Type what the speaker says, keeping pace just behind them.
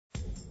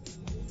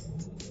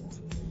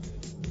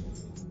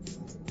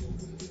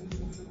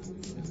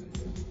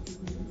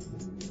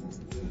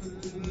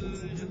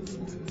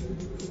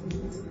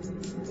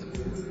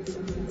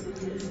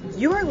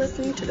You are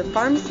listening to the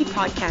Pharmacy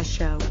Podcast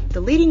Show, the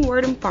leading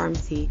word in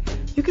pharmacy.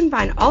 You can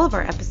find all of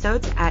our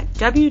episodes at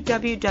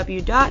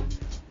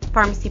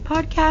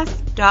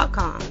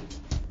www.pharmacypodcast.com.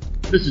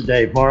 This is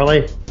Dave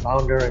Marley,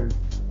 founder and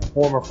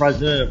former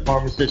president of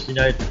Pharmacists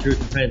United for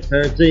Truth and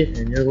Transparency,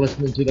 and you're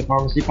listening to the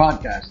Pharmacy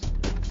Podcast.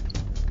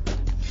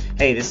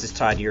 Hey, this is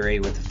Todd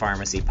Urey with the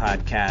Pharmacy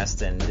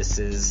Podcast, and this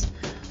is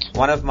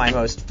one of my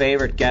most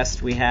favorite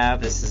guests we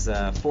have. This is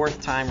a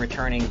fourth-time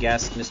returning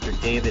guest, Mr.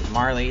 David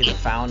Marley, the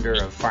founder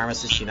of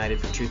Pharmacists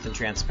United for Truth and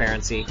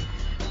Transparency.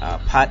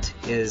 PUT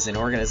is an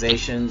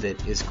organization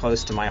that is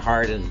close to my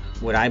heart and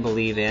what I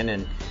believe in,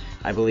 and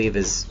I believe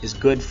is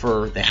good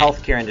for the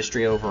healthcare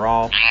industry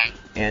overall.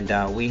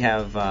 And we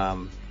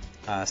have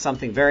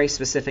something very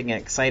specific and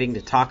exciting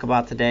to talk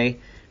about today.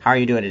 How are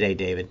you doing today,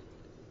 David?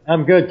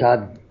 I'm good,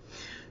 Todd.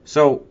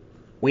 So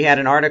we had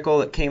an article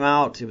that came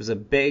out. It was a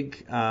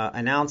big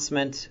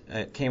announcement.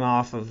 It came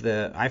off of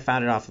I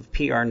found it off of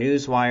PR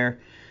Newswire.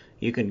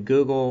 You can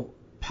Google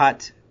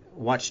PUT,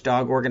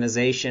 Watchdog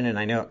Organization, and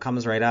I know it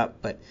comes right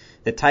up. But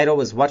the title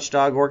was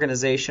Watchdog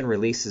Organization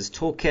Releases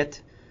Toolkit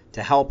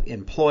to Help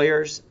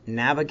Employers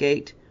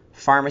Navigate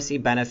Pharmacy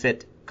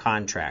Benefit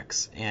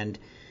Contracts. And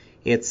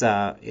it's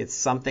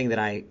something that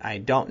I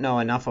don't know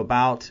enough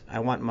about. I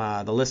want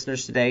the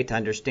listeners today to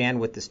understand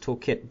what this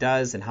toolkit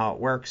does and how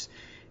it works.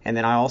 And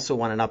then I also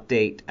want an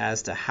update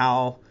as to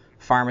how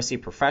pharmacy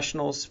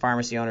professionals,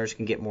 pharmacy owners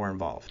can get more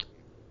involved.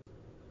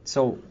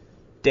 So,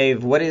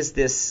 Dave, what is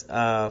this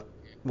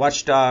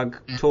Watchdog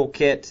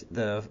Toolkit,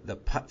 the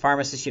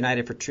Pharmacists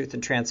United for Truth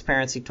and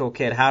Transparency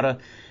Toolkit? How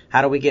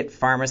do we get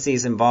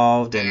pharmacies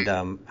involved,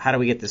 and how do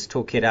we get this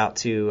toolkit out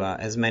to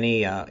as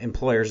many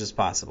employers as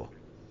possible?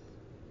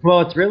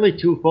 Well, it's really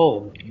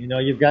twofold.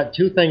 You've got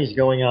two things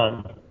going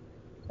on.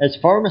 As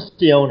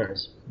pharmacy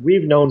owners,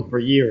 we've known for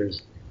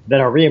years that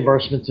our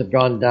reimbursements have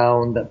gone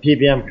down, that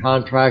PBM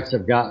contracts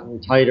have gotten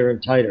tighter and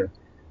tighter.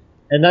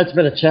 And that's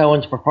been a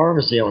challenge for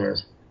pharmacy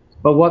owners.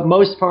 But what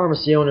most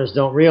pharmacy owners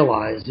don't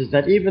realize is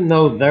that even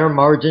though their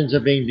margins are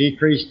being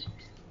decreased,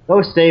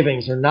 those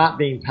savings are not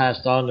being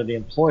passed on to the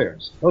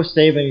employers. Those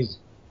savings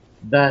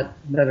that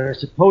are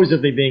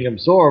supposedly being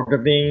absorbed are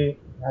being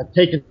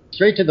taken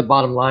straight to the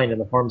bottom line in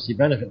the pharmacy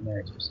benefit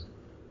managers.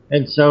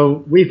 And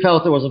so we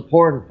felt it was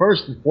important,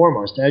 first and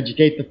foremost, to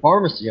educate the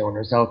pharmacy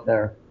owners out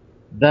there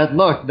that,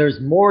 look, there's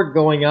more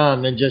going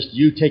on than just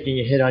you taking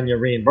a hit on your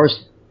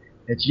reimbursement.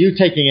 It's you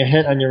taking a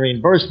hit on your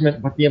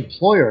reimbursement, but the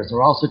employers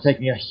are also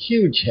taking a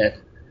huge hit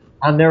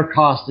on their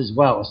cost as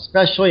well,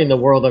 especially in the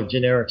world of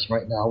generics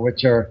right now,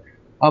 which are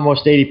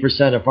almost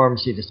 80% of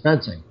pharmacy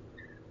dispensing.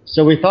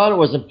 So we thought it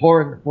was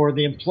important for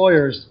the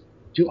employers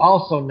to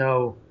also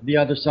know the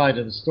other side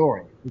of the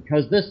story,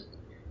 because this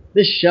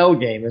shell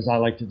game, as I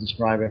like to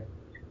describe it,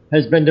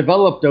 has been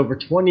developed over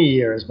 20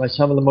 years by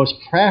some of the most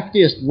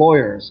craftiest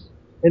lawyers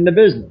in the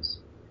business,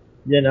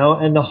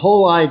 and the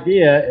whole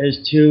idea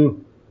is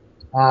to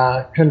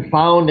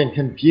confound and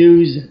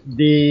confuse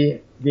the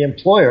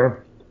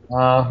employer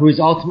who's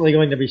ultimately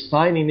going to be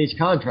signing these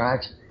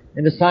contracts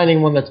into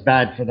signing one that's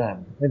bad for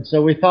them. And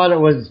so we thought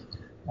it was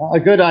a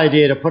good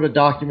idea to put a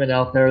document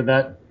out there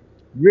that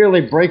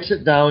really breaks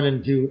it down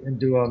into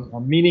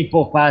a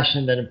meaningful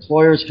fashion that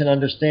employers can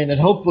understand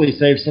and hopefully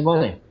save some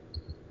money.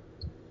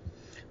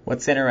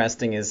 What's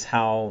interesting is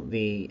how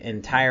the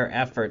entire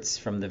efforts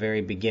from the very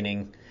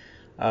beginning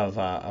of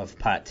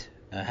PUT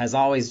has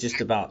always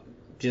just about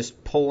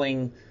just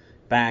pulling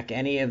back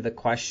any of the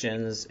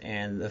questions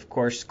and, of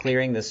course,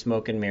 clearing the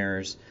smoke and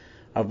mirrors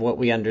of what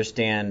we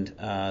understand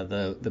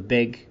the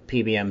big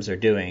PBMs are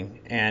doing.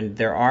 And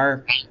there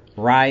are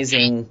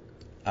rising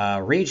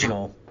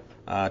regional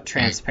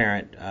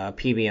transparent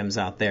PBMs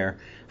out there.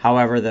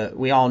 However,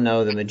 we all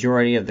know the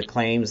majority of the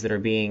claims that are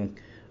being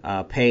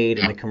paid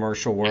in the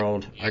commercial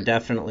world are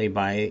definitely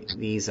by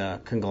these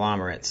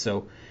conglomerates.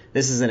 So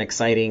this is an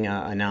exciting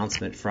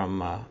announcement from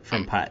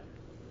PUT.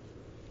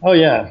 Oh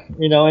yeah,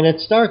 and it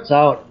starts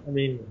out.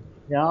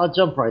 I'll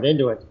jump right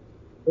into it.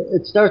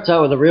 It starts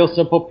out with a real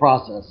simple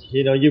process.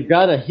 You've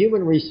got a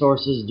human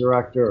resources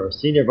director or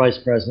senior vice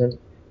president,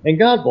 and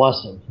God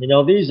bless them.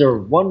 These are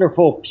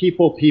wonderful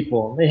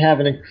people. And they have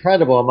an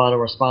incredible amount of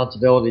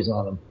responsibilities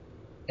on them.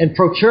 And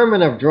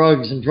procurement of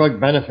drugs and drug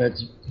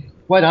benefits,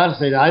 quite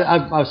honestly,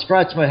 I've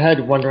scratched my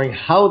head wondering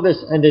how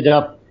this ended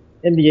up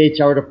in the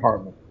HR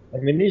department.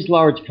 These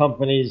large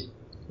companies,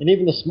 and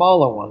even the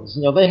smaller ones,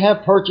 they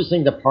have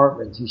purchasing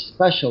departments who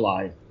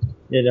specialize,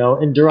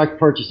 in direct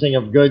purchasing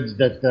of goods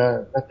that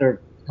their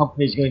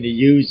company's going to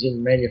use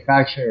in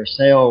manufacturing or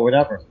sale or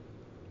whatever.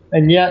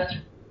 And yet,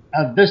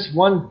 this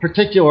one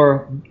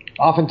particular,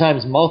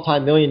 oftentimes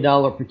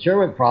multi-million-dollar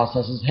procurement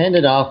process is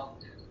handed off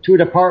to a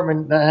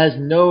department that has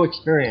no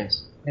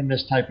experience in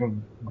this type of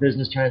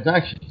business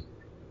transaction.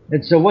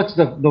 And so what's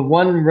the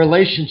one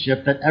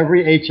relationship that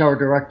every HR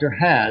director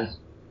has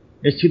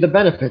is to the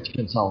benefits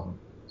consultant.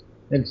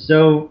 And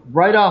so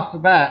right off the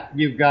bat,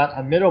 you've got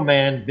a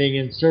middleman being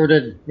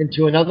inserted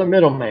into another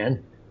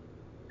middleman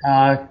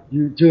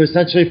to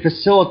essentially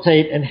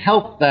facilitate and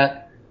help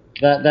that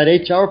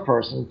that HR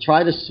person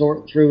try to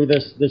sort through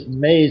this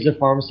maze of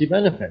pharmacy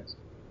benefits.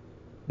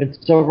 And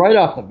so right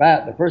off the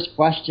bat, the first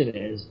question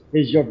is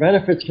your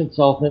benefits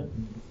consultant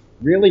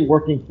really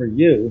working for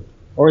you,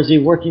 or is he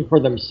working for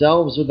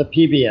themselves or the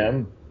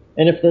PBM?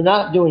 And if they're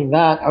not doing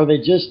that, are they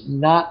just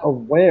not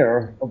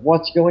aware of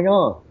what's going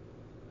on?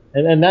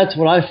 And that's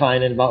what I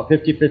find in about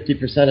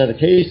 50% of the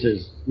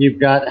cases. You've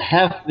got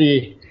half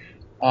the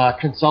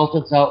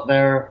consultants out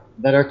there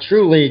that are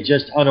truly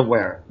just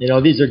unaware.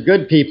 These are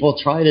good people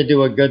trying to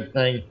do a good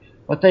thing,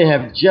 but they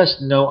have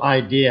just no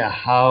idea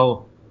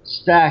how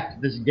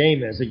stacked this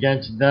game is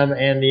against them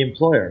and the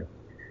employer.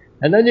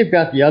 And then you've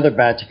got the other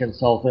batch of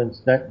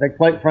consultants that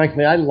quite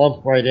frankly, I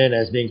lump right in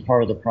as being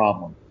part of the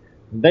problem.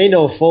 They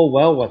know full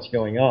well what's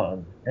going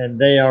on, and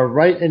they are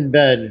right in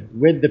bed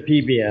with the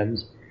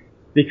PBMs,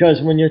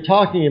 because when you're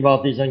talking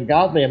about these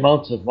ungodly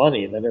amounts of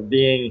money that are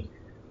being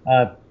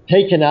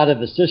taken out of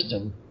the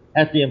system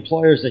at the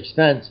employer's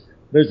expense,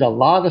 there's a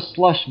lot of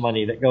slush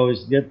money that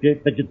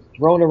gets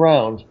thrown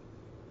around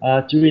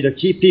to either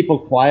keep people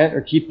quiet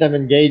or keep them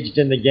engaged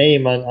in the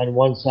game on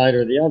one side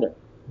or the other.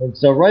 And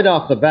so right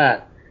off the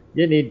bat,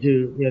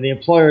 the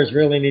employers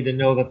really need to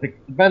know that the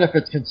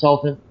benefits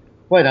consultant,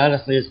 quite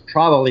honestly, is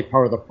probably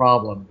part of the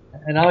problem.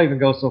 And I'll even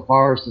go so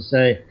far as to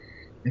say,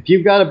 if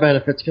you've got a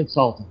benefits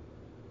consultant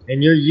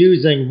and you're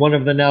using one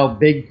of the now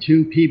big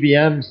two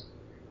PBMs,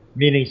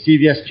 meaning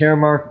CVS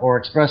Caremark or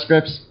Express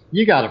Scripts,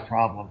 you got a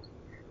problem.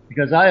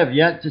 Because I have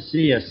yet to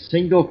see a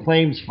single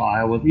claims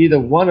file with either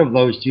one of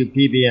those two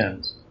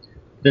PBMs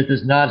that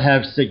does not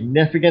have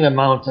significant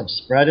amounts of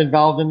spread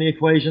involved in the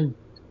equation,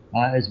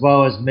 as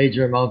well as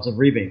major amounts of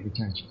rebate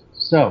retention.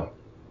 So,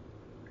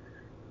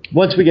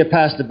 once we get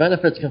past the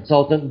benefits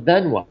consultant,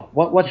 then what?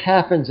 What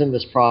happens in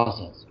this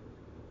process?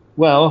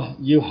 Well,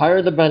 you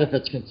hire the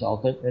benefits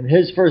consultant, and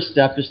his first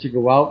step is to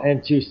go out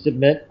and to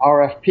submit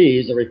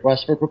RFPs, a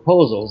request for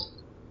proposals,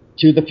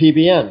 to the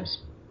PBMs.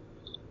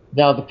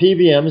 Now, the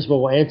PBMs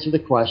will answer the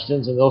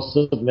questions, and they'll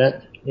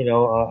submit,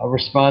 a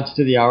response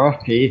to the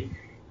RFP,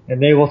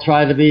 and they will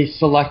try to be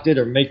selected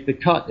or make the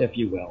cut, if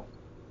you will.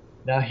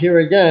 Now, here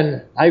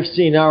again, I've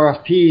seen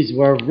RFPs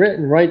where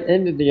written right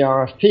into the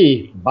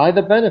RFP by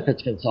the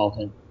benefits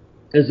consultant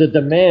is a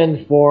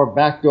demand for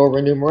backdoor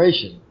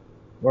remuneration,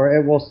 where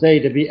it will say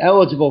to be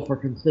eligible for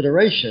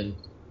consideration,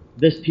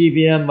 this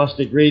PBM must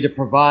agree to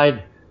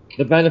provide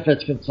the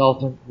benefits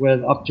consultant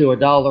with up to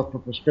 $1 per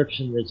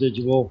prescription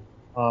residual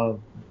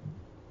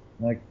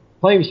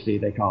claims fee,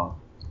 they call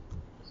it.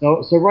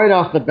 So right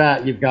off the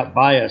bat, you've got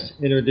bias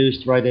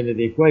introduced right into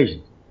the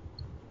equation.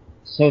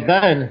 So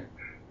then,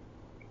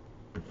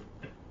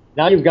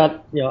 now you've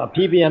got a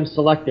PBM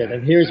selected,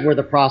 and here's where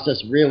the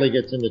process really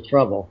gets into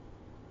trouble,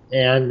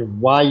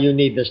 and why you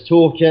need this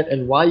toolkit,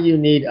 and why you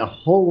need a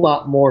whole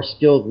lot more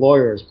skilled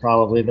lawyers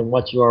probably than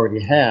what you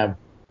already have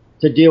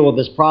to deal with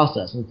this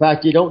process. In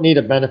fact, you don't need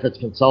a benefits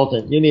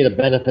consultant. You need a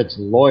benefits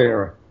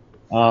lawyer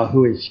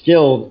who is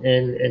skilled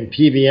in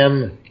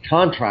PBM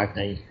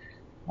contracting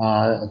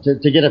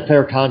to get a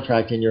fair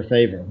contract in your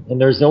favor. And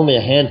there's only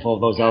a handful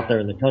of those out there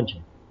in the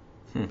country.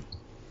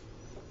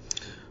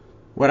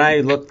 What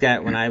I looked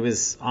at when I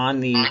was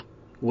on the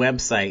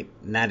website,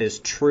 and that is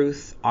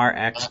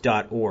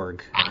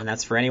truthrx.org, and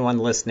that's for anyone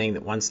listening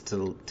that wants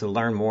to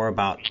learn more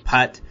about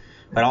PUT,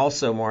 but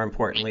also more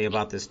importantly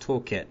about this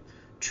toolkit,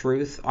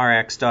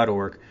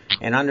 truthrx.org,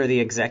 and under the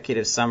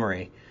executive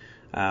summary,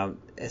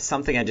 it's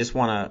something I just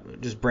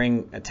want to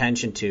bring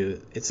attention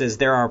to. It says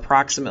there are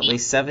approximately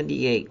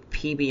 78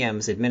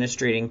 PBMs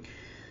administering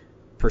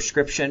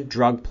prescription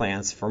drug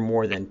plans for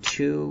more than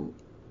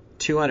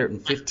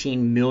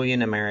 215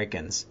 million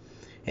Americans.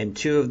 And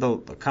two of the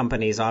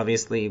companies,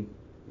 obviously,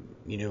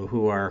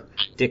 who are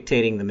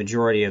dictating the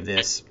majority of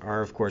this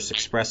are, of course,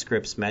 Express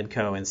Scripts,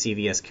 Medco, and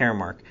CVS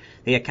Caremark.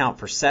 They account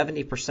for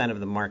 70% of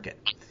the market.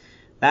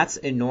 That's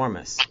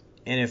enormous.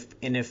 And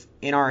if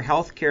in our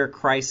healthcare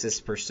crisis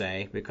per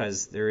se,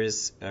 because there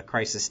is a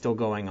crisis still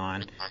going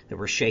on that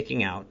we're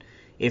shaking out,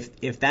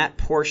 if that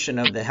portion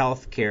of the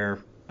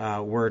healthcare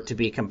were to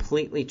be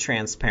completely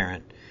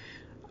transparent,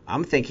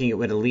 I'm thinking it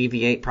would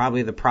alleviate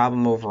probably the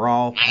problem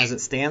overall as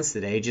it stands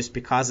today, just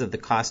because of the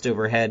cost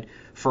overhead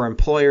for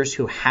employers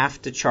who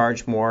have to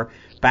charge more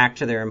back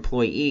to their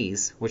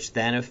employees, which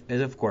then,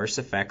 of course,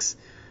 affects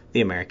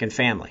the American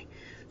family.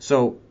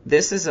 So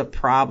this is a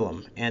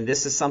problem, and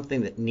this is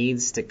something that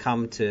needs to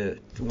come to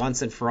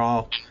once and for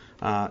all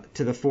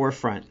to the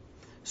forefront,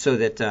 so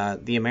that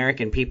the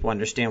American people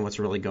understand what's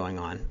really going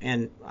on.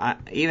 And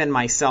even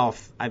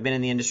myself, I've been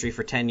in the industry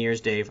for 10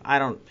 years, Dave. I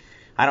don't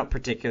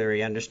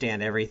particularly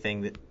understand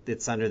everything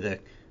that's under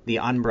the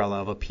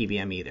umbrella of a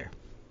PBM either.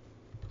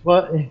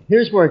 Well,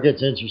 here's where it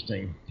gets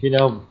interesting.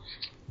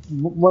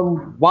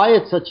 Why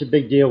it's such a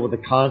big deal with the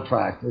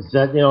contract is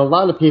that, a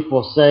lot of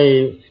people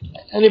say,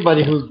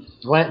 anybody who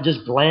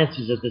just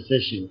glances at this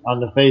issue on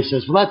the face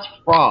says, well, that's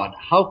fraud.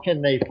 How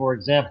can they, for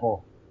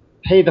example,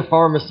 pay the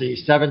pharmacy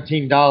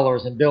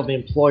 $17 and bill the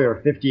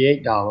employer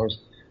 $58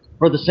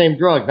 for the same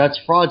drug? That's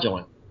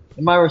fraudulent.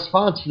 And my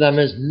response to them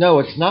is, no,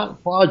 it's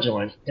not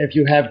fraudulent if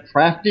you have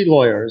crafty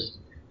lawyers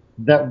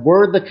that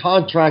word the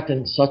contract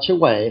in such a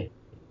way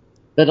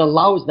that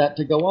allows that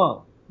to go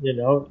on. You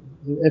know,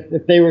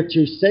 if they were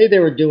to say they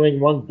were doing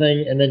one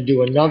thing and then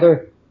do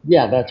another,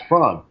 yeah, that's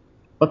fraud.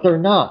 But they're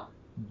not.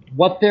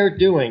 What they're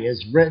doing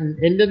is written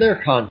into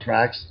their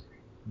contracts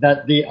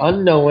that the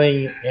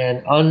unknowing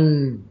and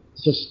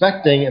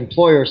unsuspecting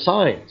employer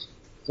signs.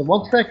 So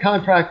once that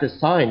contract is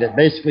signed, it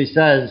basically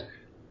says,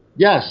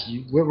 yes,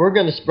 we're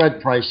going to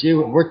spread price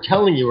you. We're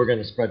telling you we're going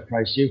to spread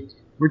price you.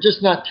 We're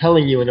just not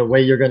telling you in a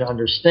way you're going to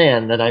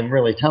understand that I'm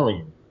really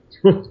telling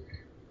you.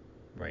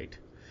 Right.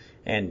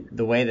 And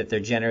the way that they're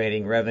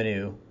generating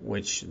revenue,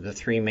 which the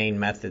three main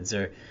methods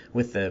are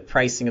with the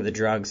pricing of the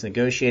drugs,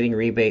 negotiating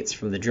rebates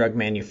from the drug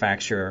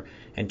manufacturer,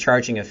 and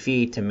charging a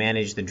fee to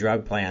manage the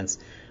drug plans.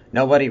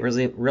 Nobody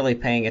really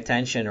paying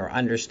attention or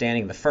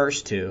understanding the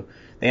first two.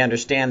 They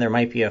understand there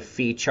might be a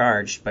fee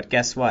charged, but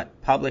guess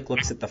what? Public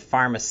looks at the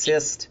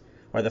pharmacist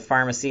or the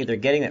pharmacy they're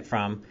getting it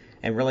from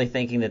and really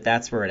thinking that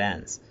that's where it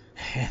ends.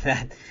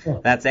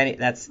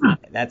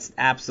 That's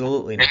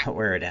absolutely not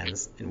where it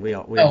ends, and we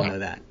all know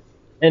that.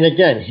 And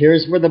again,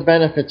 here's where the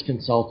benefits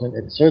consultant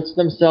inserts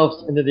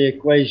themselves into the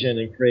equation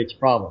and creates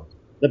problems.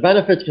 The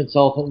benefits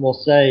consultant will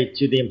say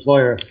to the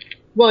employer,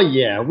 well,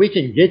 yeah, we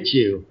can get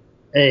you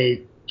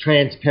a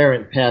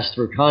transparent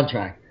pass-through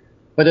contract,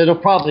 but it'll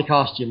probably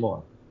cost you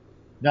more.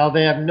 Now,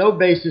 they have no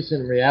basis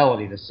in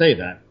reality to say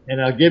that,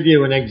 and I'll give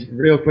you a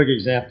real quick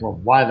example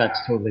of why that's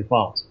totally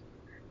false.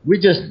 We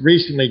just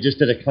recently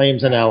did a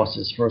claims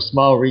analysis for a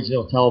small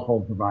regional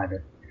telephone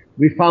provider.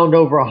 We found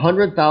over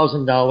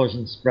 $100,000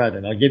 in spread,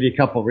 and I'll give you a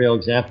couple real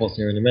examples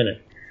here in a minute.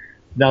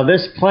 Now,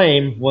 this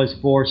claims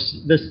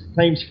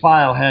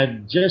file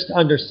had just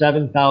under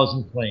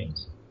 7,000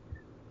 claims.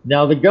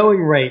 Now, the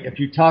going rate, if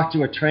you talk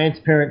to a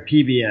transparent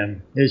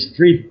PBM, is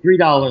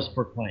 $3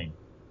 per claim.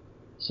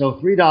 So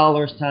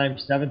 $3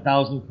 times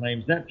 7,000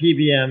 claims, that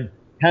PBM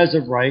has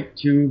a right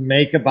to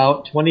make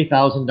about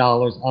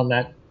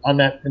 $20,000 on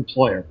that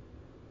employer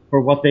for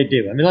what they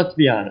do. I mean, let's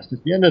be honest.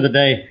 At the end of the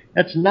day,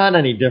 that's not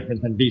any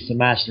different than Visa,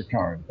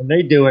 MasterCard. And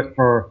they do it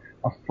for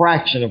a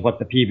fraction of what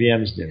the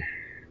PBMs do.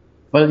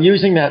 But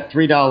using that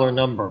 $3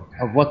 number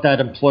of what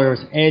that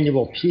employer's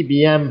annual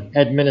PBM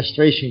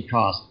administration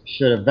cost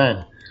should have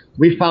been,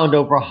 we found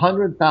over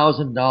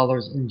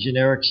 $100,000 in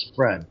generic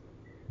spread.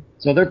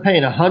 So they're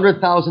paying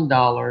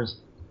 $100,000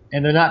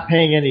 and they're not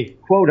paying any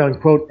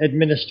quote-unquote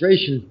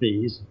administration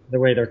fees, the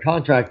way their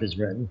contract is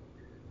written.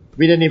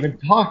 We didn't even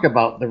talk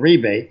about the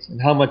rebates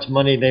and how much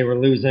money they were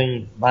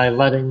losing by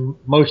letting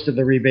most of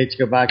the rebates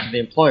go back to the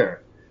employer.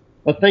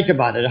 But think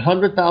about it,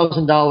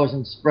 $100,000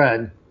 in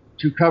spread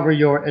to cover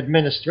your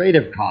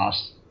administrative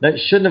costs that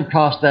shouldn't have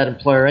cost that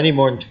employer any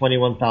more than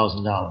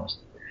 $21,000.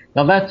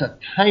 Now that's a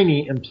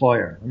tiny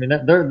employer. I mean,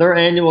 their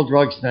annual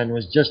drug spend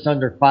was just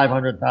under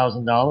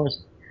 $500,000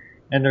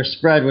 and their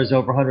spread was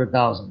over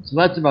 $100,000. So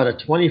that's about a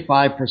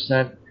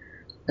 25%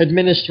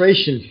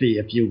 administration fee,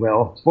 if you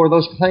will, for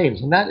those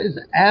claims. And that is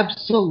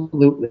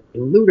absolutely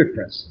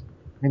ludicrous.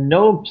 And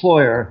no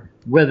employer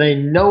with a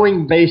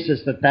knowing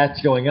basis that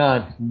that's going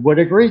on would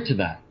agree to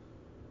that.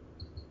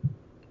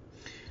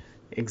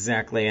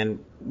 Exactly.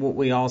 And what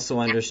we also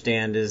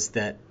understand is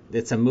that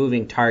it's a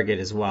moving target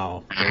as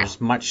well. There's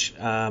much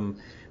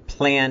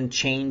plan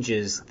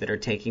changes that are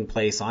taking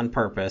place on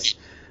purpose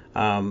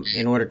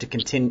in order to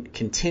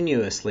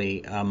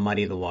continuously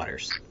muddy the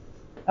waters.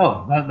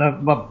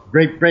 Oh,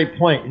 great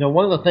point. You know,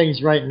 one of the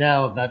things right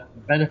now that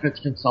the benefits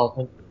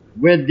consultant,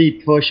 with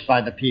the push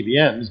by the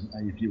PBMs,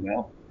 if you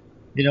will,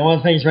 you know, one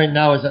of the things right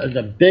now is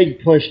a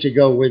big push to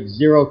go with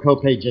zero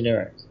copay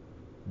generics.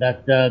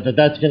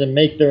 That's going to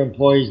make their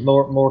employees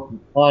more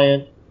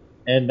compliant,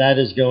 and that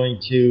is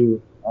going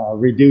to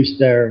reduce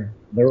their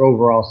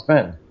overall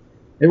spend.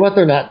 And what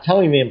they're not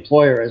telling the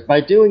employer is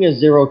by doing a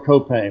zero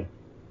copay,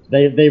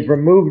 they've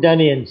removed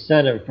any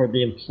incentive for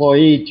the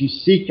employee to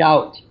seek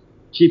out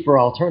cheaper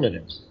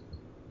alternatives,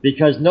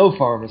 because no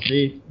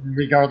pharmacy,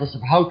 regardless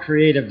of how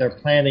creative their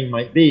planning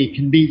might be,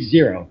 can beat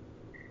zero.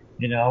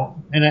 You know,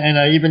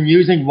 and even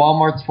using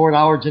Walmart's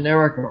 $4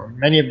 generic or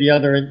many of the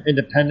other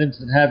independents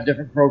that have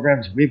different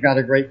programs, we've got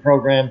a great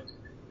program.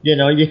 You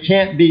know, you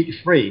can't beat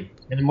free.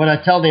 And what I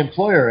tell the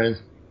employer is,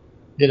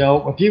 you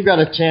know, if you've got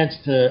a chance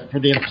for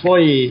the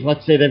employee,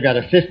 let's say they've got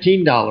a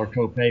 $15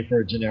 copay for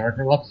a generic,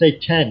 or let's say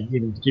 10,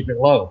 even to keep it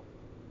low,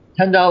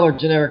 $10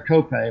 generic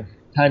copay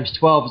times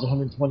 12 is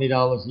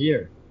 $120 a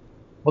year.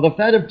 Well, if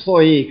that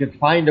employee could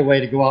find a way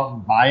to go out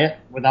and buy it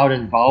without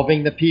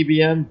involving the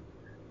PBM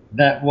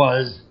that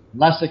was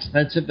less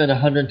expensive than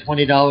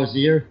 $120 a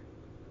year,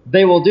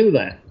 they will do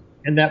that.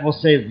 And that will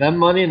save them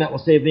money and that will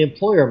save the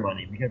employer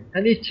money. Because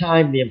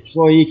anytime the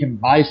employee can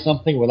buy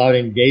something without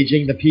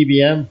engaging the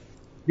PBM,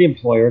 the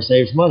employer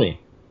saves money.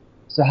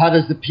 So how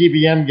does the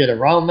PBM get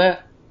around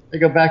that? They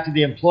go back to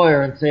the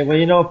employer and say, well,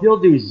 you know, if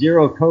you'll do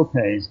zero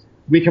copays,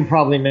 we can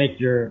probably make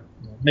your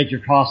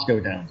costs go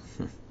down.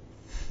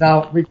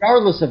 Now,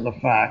 regardless of the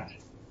fact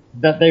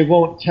that they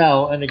won't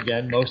tell, and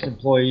again, most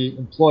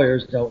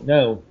employers don't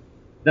know,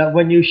 that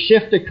when you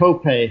shift a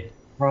copay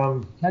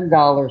from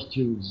 $10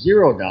 to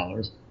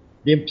 $0,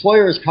 the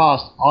employer's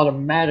costs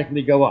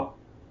automatically go up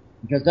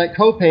because that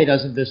copay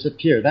doesn't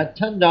disappear. That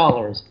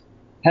 $10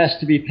 has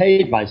to be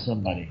paid by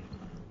somebody.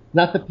 It's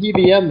not the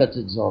PBM that's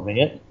absorbing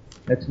it.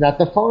 It's not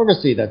the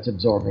pharmacy that's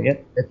absorbing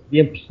it. It's the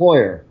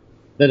employer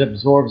that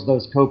absorbs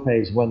those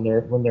copays when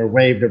they're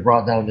waived or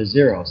brought down to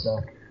zero.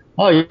 So,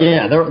 oh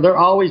yeah, they're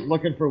always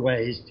looking for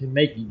ways to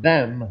make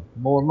them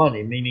more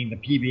money, meaning the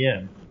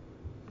PBM.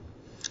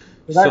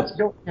 So that's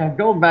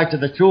going back to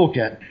the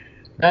toolkit.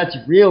 That's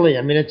really,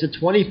 I mean, it's a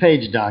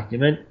 20-page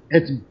document.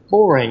 It's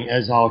boring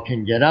as all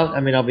can get out.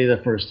 I mean, I'll be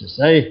the first to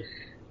say,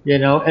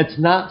 it's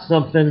not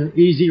something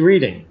easy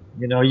reading.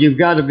 You've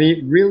got to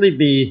really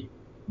be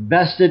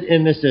vested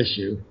in this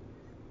issue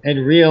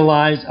and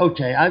realize,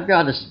 okay, I've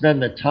got to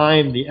spend the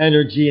time, the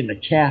energy, and the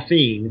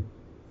caffeine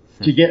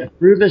to get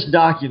through this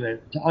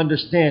document to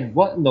understand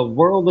what in the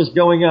world is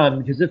going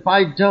on. Because if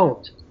I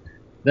don't,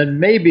 then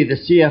maybe the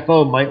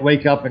CFO might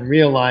wake up and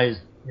realize,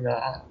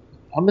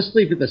 I'm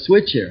asleep at the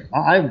switch here.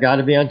 I've got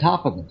to be on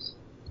top of this.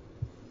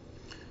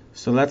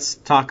 So let's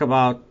talk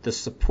about the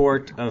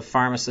support of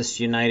Pharmacists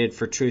United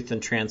for Truth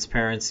and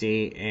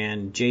Transparency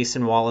and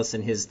Jason Wallace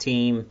and his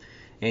team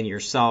and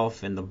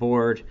yourself and the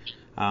board,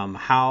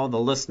 how the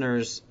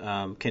listeners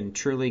can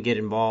truly get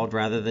involved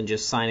rather than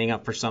just signing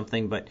up for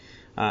something, but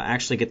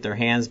actually get their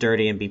hands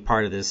dirty and be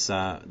part of this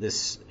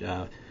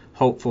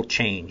hopeful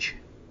change.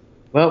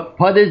 Well,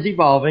 PUT is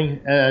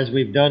evolving as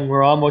we've done.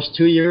 We're almost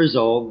 2 years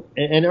old,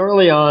 and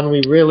early on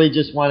we really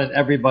just wanted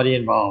everybody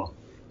involved,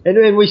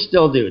 and we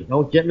still do.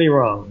 Don't get me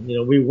wrong.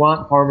 We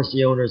want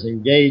pharmacy owners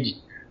engaged.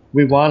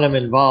 We want them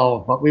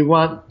involved, but we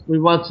want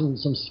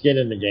some skin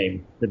in the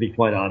game, to be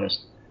quite honest.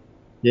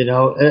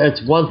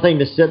 It's one thing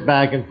to sit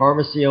back, and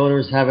pharmacy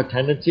owners have a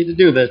tendency to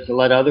do this, to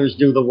let others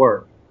do the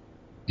work.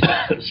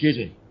 Excuse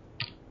me.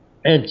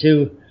 And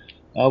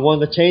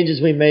one of the changes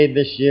we made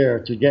this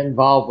year to get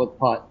involved with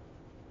PUT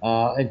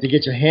and to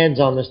get your hands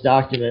on this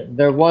document,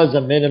 there was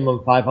a minimum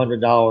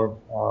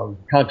 $500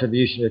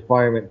 contribution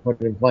requirement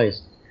put in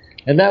place.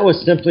 And that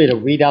was simply to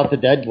weed out the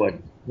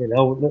deadwood.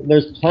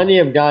 There's plenty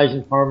of guys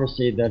in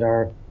pharmacy that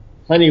are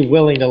plenty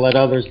willing to let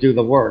others do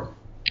the work.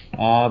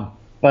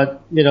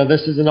 But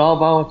this is an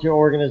all-volunteer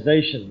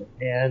organization,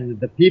 and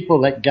the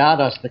people that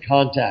got us the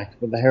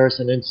contact with the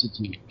Harrison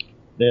Institute,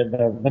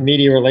 the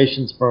media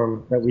relations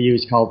firm that we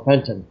use called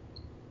Penton,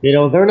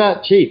 they're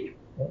not cheap,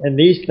 and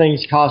these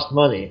things cost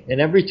money. And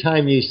every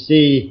time you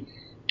see,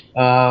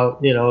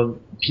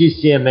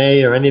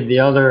 PCMA or any of the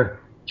other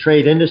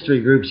trade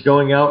industry groups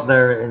going out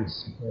there and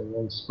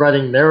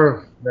spreading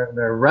their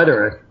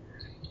rhetoric,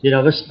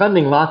 they're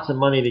spending lots of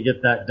money to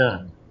get that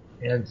done.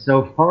 And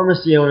so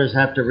pharmacy owners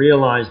have to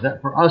realize that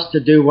for us to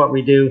do what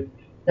we do,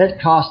 it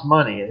costs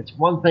money. It's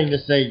one thing to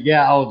say,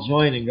 yeah, I'll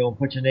join and go and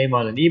put your name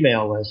on an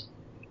email list.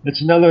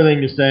 It's another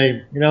thing to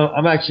say,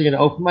 I'm actually going to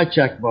open my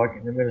checkbook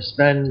and I'm going to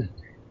spend,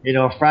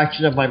 a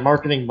fraction of my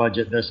marketing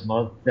budget this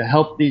month to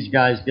help these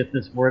guys get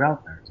this word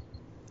out there.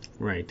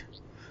 Right.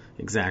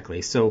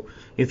 Exactly. So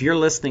if you're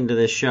listening to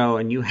this show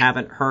and you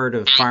haven't heard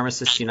of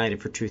Pharmacists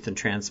United for Truth and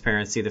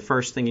Transparency, the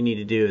first thing you need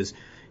to do is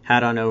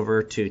head on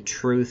over to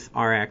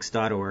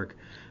truthrx.org.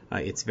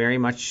 It's very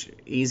much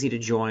easy to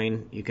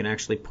join. You can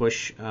actually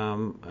push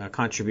a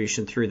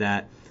contribution through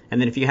that.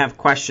 And then if you have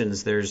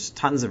questions, there's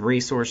tons of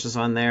resources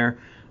on there.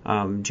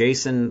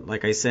 Jason,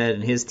 like I said,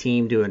 and his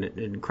team do an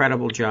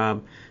incredible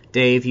job.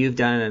 Dave, you've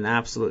done an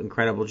absolute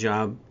incredible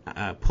job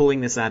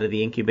pulling this out of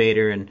the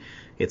incubator, and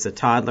it's a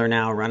toddler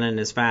now running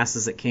as fast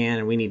as it can,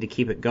 and we need to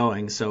keep it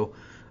going. So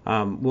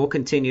we'll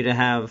continue to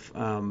have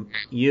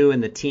you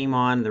and the team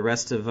on, the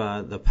rest of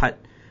the PUT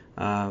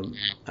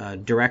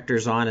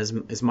directors on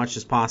as much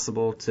as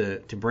possible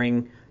to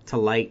bring to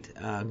light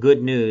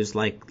good news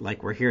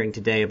like we're hearing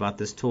today about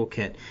this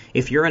toolkit.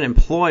 If you're an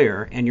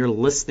employer and you're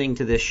listening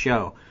to this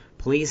show,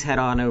 please head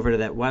on over to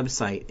that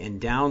website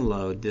and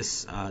download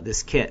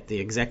this kit. The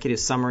executive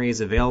summary is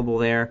available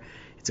there.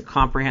 It's a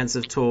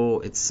comprehensive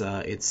tool. It's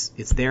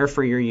there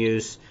for your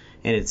use,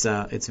 and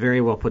it's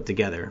very well put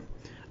together.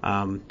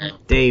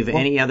 Dave,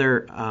 any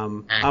other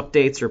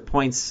updates or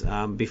points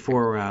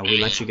before we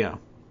let you go?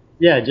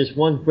 Yeah, just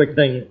one quick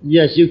thing.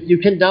 Yes, you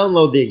can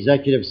download the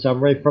executive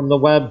summary from the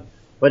web,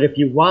 but if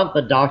you want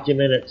the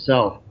document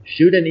itself,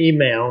 shoot an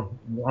email,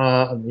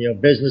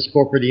 business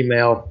corporate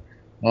email,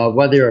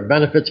 whether you're a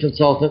benefits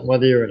consultant,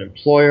 whether you're an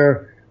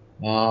employer,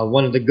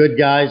 one of the good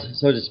guys,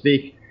 so to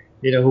speak,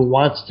 who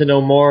wants to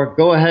know more,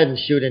 go ahead and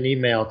shoot an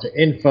email to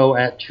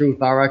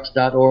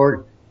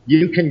info@truthrx.org.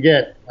 You can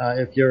get,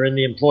 if you're in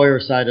the employer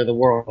side of the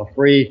world, a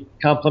free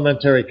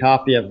complimentary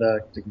copy of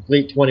the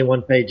complete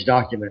 21-page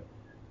document.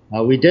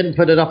 We didn't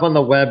put it up on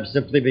the web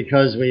simply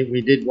because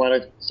we did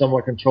want to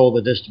somewhat control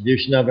the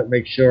distribution of it,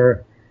 make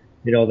sure,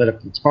 that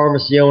if it's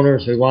pharmacy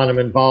owners, we want them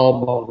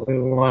involved, we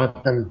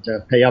want them to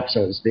pay up,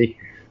 so to speak.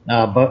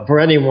 But for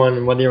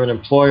anyone, whether you're an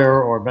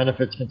employer or a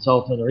benefits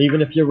consultant, or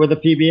even if you're with a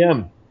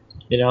PBM,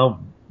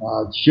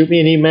 shoot me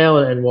an email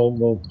and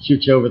we'll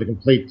shoot you over the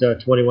complete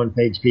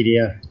 21-page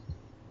PDF.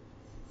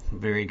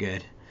 Very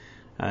good.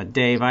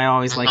 Dave, I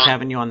always like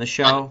having you on the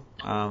show.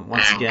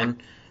 Once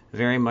again,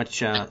 very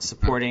much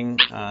supporting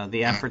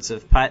the efforts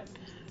of PUT,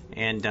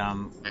 and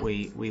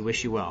we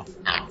wish you well.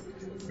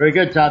 Very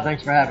good, Todd.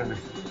 Thanks for having me.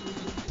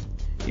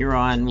 We were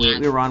on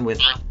with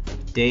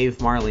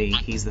Dave Marley.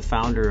 He's the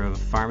founder of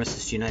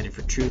Pharmacists United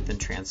for Truth and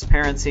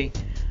Transparency.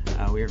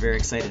 We are very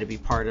excited to be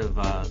part of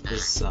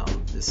this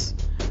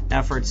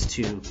efforts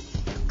to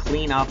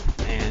clean up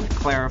and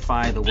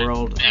clarify the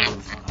world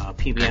of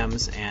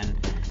PBMs and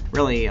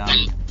really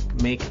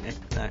make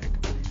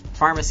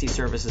pharmacy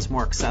services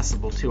more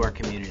accessible to our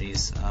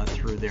communities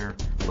through their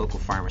local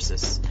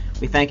pharmacists.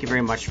 We thank you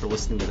very much for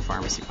listening to the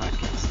Pharmacy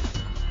Podcast.